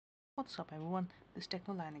What's up everyone, this is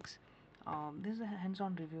Technolinux. This is a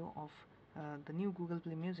hands-on review of the new Google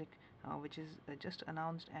Play Music, which is just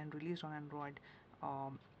announced and released on Android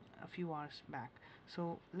a few hours back.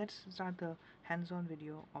 So let's start the hands-on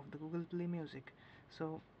video of the Google Play Music.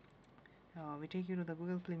 So we take you to the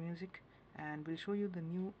Google Play Music and we'll show you the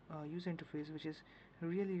new user interface, which is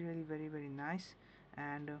really very nice,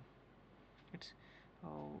 and it's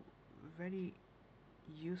very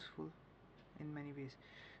useful in many ways.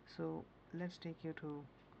 So let's take you to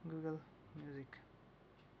Google Music.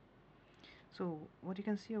 So what you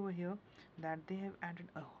can see over here, that they have added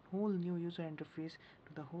a whole new user interface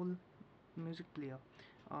to the whole music player.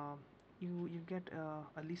 You get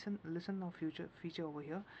a listen now feature over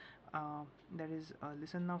here. There is a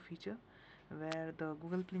listen now feature where the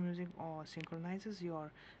Google Play Music synchronizes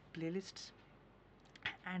your playlists,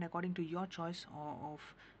 and according to your choice of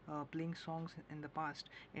playing songs in the past,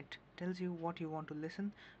 it tells you what you want to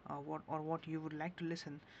listen, what you would like to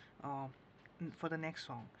listen uh, for the next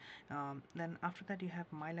song. Then after that you have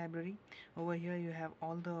my library. Over here you have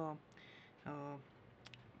all the uh,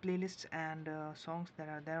 playlists and songs that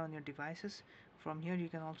are there on your devices. From here you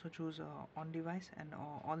can also choose on device and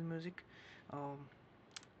all music um,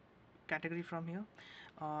 category from here.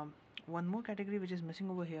 One more category which is missing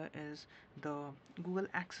over here is the Google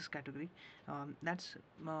Access category. That's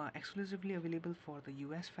exclusively available for the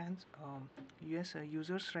US fans, US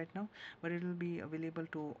users right now, but it will be available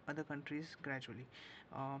to other countries gradually.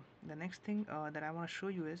 The next thing that I want to show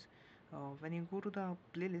you is when you go to the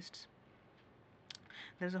playlists,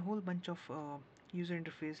 there's a whole bunch of user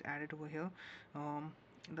interface added over here.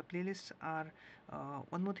 The playlists are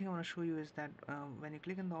one more thing I want to show you is that when you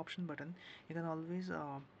click on the option button, you can always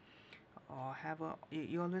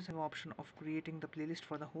you always have an option of creating the playlist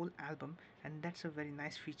for the whole album, and that's a very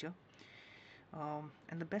nice feature.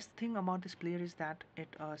 And the best thing about this player is that it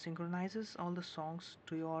synchronizes all the songs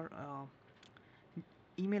to your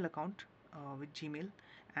email account with Gmail,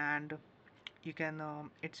 and you can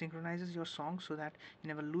it synchronizes your songs so that you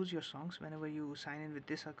never lose your songs whenever you sign in with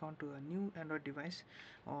this account to a new Android device,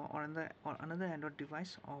 or another Android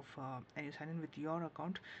device of and you sign in with your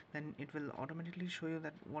account. Then it will automatically show you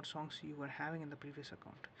that what songs you were having in the previous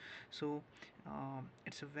account. So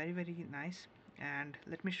it's a very nice. And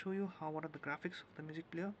let me show you what are the graphics of the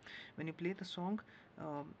music player. When you play the song,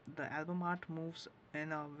 the album art moves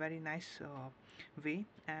in a very nice way,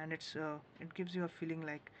 and it gives you a feeling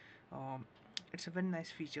like it's a very nice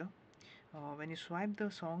feature. When you swipe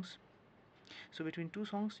the songs, so between two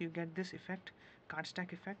songs you get this effect, card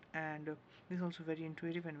stack effect, and this is also very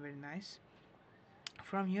intuitive and very nice.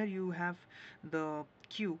 From here you have the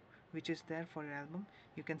queue which is there for your album.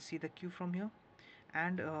 You can see the queue from here,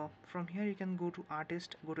 and from here you can go to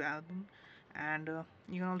artist, go to album, and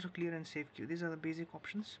you can also clear and save queue. These are the basic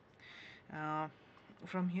options. uh,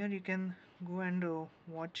 from here you can go and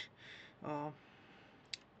watch uh,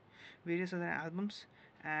 various other albums,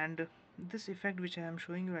 and this effect which I am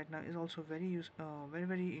showing you right now is also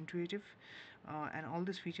very intuitive, and all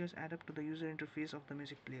these features add up to the user interface of the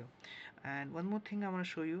music player. And one more thing I want to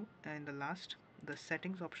show you in the last, the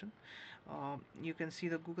settings option. You can see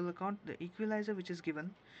the Google account, the equalizer which is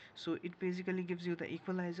given. So it basically gives you the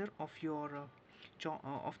equalizer of your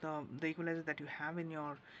of the equalizer that you have in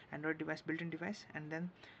your Android device, built-in device, and then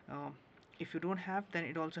uh, if you don't have, then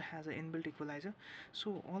it also has an inbuilt equalizer.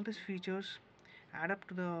 So all these features add up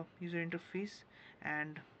to the user interface,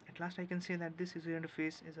 and at last I can say that this user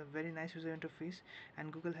interface is a very nice user interface,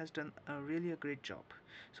 and Google has done a great job.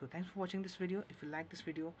 So thanks for watching this video. If you like this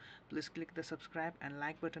video, please click the subscribe and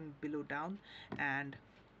like button below down, and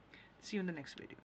see you in the next video.